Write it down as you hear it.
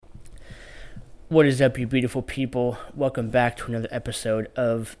What is up, you beautiful people? Welcome back to another episode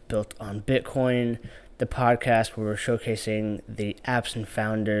of Built on Bitcoin, the podcast where we're showcasing the apps and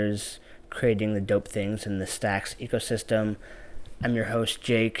founders creating the dope things in the Stacks ecosystem. I'm your host,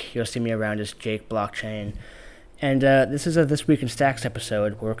 Jake. You'll see me around as Jake Blockchain. And this is a This Week in Stacks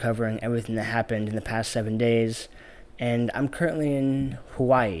episode where we're covering everything that happened in the past 7 days. And I'm currently in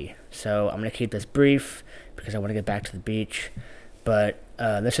Hawaii, so I'm going to keep this brief because I want to get back to the beach. But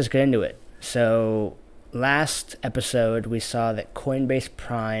let's just get into it. So last episode, we saw that Coinbase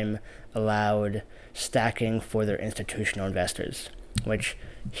Prime allowed stacking for their institutional investors, which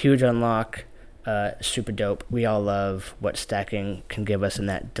huge unlock, super dope. We all love what stacking can give us in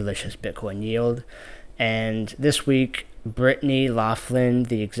that delicious Bitcoin yield. And this week, Brittany Laughlin,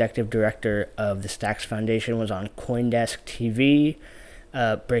 the executive director of the Stacks Foundation, was on CoinDesk TV,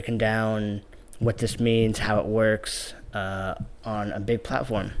 breaking down what this means, how it works on a big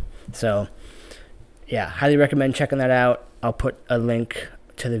platform. So, yeah, highly recommend checking that out. I'll put a link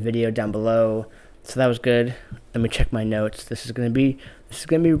to the video down below. So that was good. Let me check my notes. This is gonna be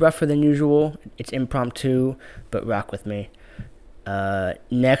rougher than usual. It's impromptu, but rock with me.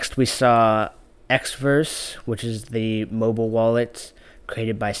 Next, we saw Xverse, which is the mobile wallet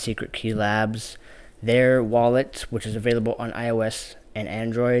created by Secret Key Labs. Their wallet, which is available on iOS and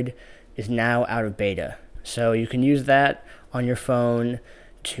Android, is now out of beta. So you can use that on your phone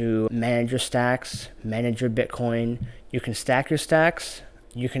to manage your stacks, manage your Bitcoin. You can stack your stacks.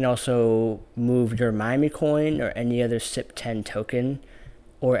 You can also move your Miami coin or any other SIP10 token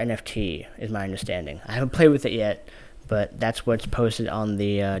or NFT, is my understanding. I haven't played with it yet, but that's what's posted on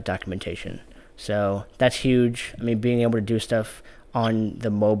the documentation. So that's huge. I mean, being able to do stuff on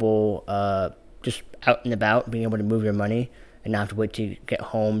the mobile, just out and about, being able to move your money and not have to wait to get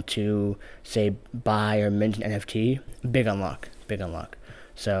home to, say, buy or mint an NFT, big unlock.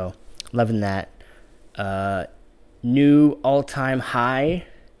 So, loving that. New all-time high.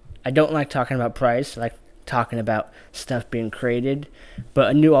 I don't like talking about price. I like talking about stuff being created.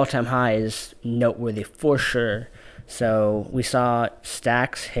 But a new all-time high is noteworthy for sure. So, we saw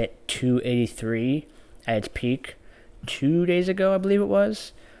Stacks hit 283 at its peak 2 days ago, I believe it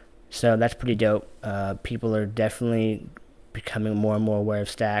was. So, that's pretty dope. People are definitely becoming more and more aware of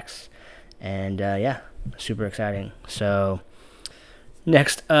Stacks. And, yeah, super exciting. So,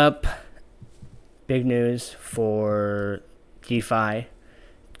 next up, big news for DeFi,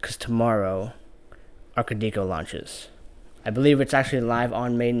 because tomorrow, Arcadico launches. I believe it's actually live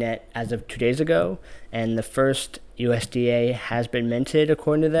on mainnet as of 2 days ago, and the first USDA has been minted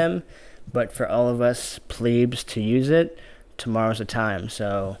according to them, but for all of us plebes to use it, tomorrow's the time.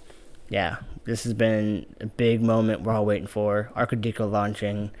 So, yeah, this has been a big moment we're all waiting for. Arcadico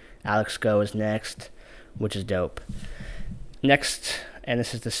launching, Alex Go is next, which is dope. Next, and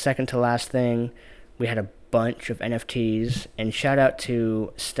this is the second to last thing, we had a bunch of NFTs, and shout out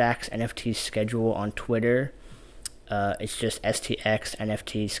to Stacks NFT Schedule on Twitter. It's just STX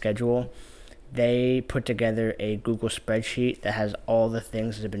NFT Schedule. They put together a Google spreadsheet that has all the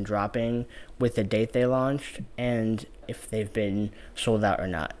things that have been dropping with the date they launched and if they've been sold out or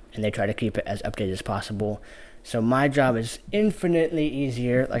not. And they try to keep it as updated as possible. So my job is infinitely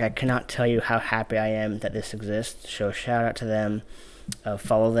easier. Like, I cannot tell you how happy I am that this exists. So shout out to them.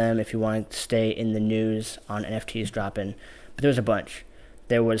 Follow them if you want to stay in the news on NFTs dropping. But there's a bunch.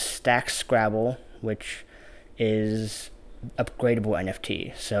 There was Stacks Scrabble, which is upgradable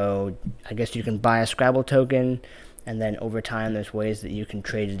NFT. So I guess you can buy a Scrabble token, and then over time there's ways that you can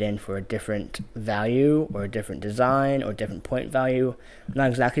trade it in for a different value or a different design or different point value. I'm not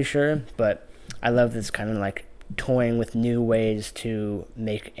exactly sure, but I love this kind of like toying with new ways to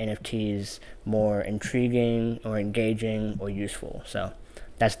make NFTs more intriguing or engaging or useful. So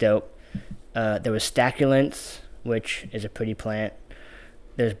that's dope. There was Stackulents, which is a pretty plant.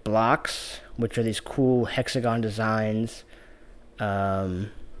 There's Blocks, which are these cool hexagon designs.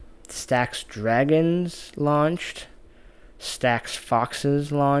 Stacks Dragons launched. Stacks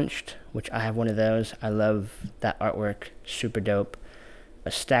Foxes launched, which I have one of those. I love that artwork. Super dope.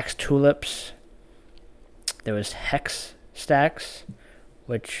 Stacks Tulips. There was Hex Stacks,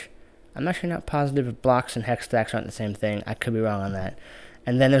 which I'm actually not positive if Blocks and Hex Stacks aren't the same thing. I could be wrong on that.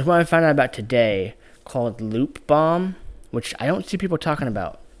 And then there's one I found out about today called Loop Bomb, which I don't see people talking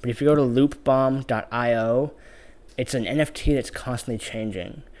about. But if you go to loopbomb.io, it's an NFT that's constantly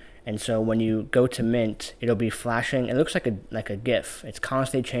changing. And so when you go to mint, it'll be flashing. It looks like a GIF. It's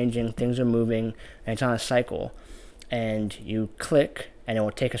constantly changing. Things are moving, and it's on a cycle. And you click, and it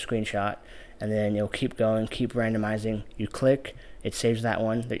will take a screenshot. And then you'll keep going, keep randomizing. You click, it saves that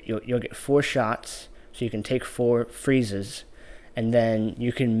one. You'll get 4 shots, so you can take 4 freezes, and then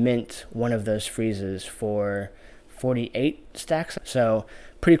you can mint one of those freezes for 48 stacks. So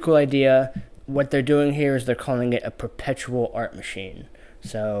pretty cool idea. What they're doing here is they're calling it a perpetual art machine.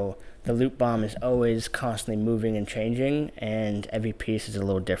 So the loot bomb is always constantly moving and changing, and every piece is a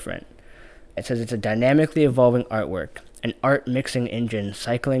little different. It says it's a dynamically evolving artwork, an art mixing engine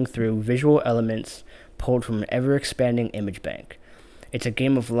cycling through visual elements pulled from an ever-expanding image bank. It's a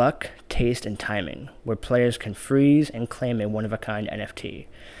game of luck, taste, and timing, where players can freeze and claim a one-of-a-kind NFT.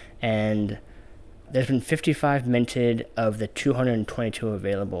 And there's been 55 minted of the 222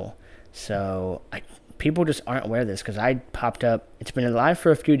 available. So people just aren't aware of this, because I popped up. It's been live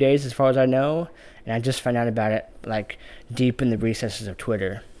for a few days as far as I know, and I just found out about it like deep in the recesses of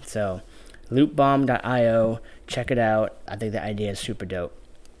Twitter. So lootbomb.io, check it out. I think the idea is super dope.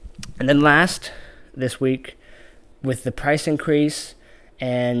 And then last this week, with the price increase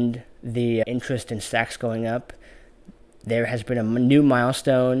and the interest in stacks going up, there has been a new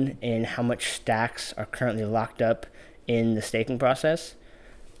milestone in how much stacks are currently locked up in the staking process,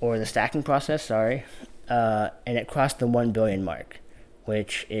 or the stacking process, sorry. And it crossed the 1 billion mark,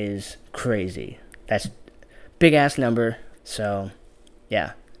 which is crazy. That's big ass number. So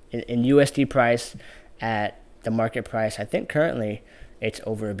yeah, in USD price, at the market price, I think currently it's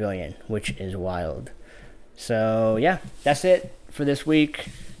over $1 billion, which is wild. So yeah, that's it for this week.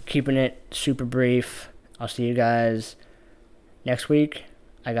 Keeping it super brief. I'll see you guys next week.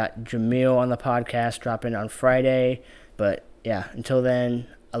 I got Jamil on the podcast dropping on Friday. But yeah, until then,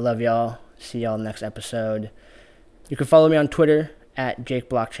 I love y'all. See y'all next episode. You can follow me on Twitter at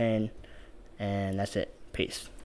JakeBlockchain. And that's it. Peace.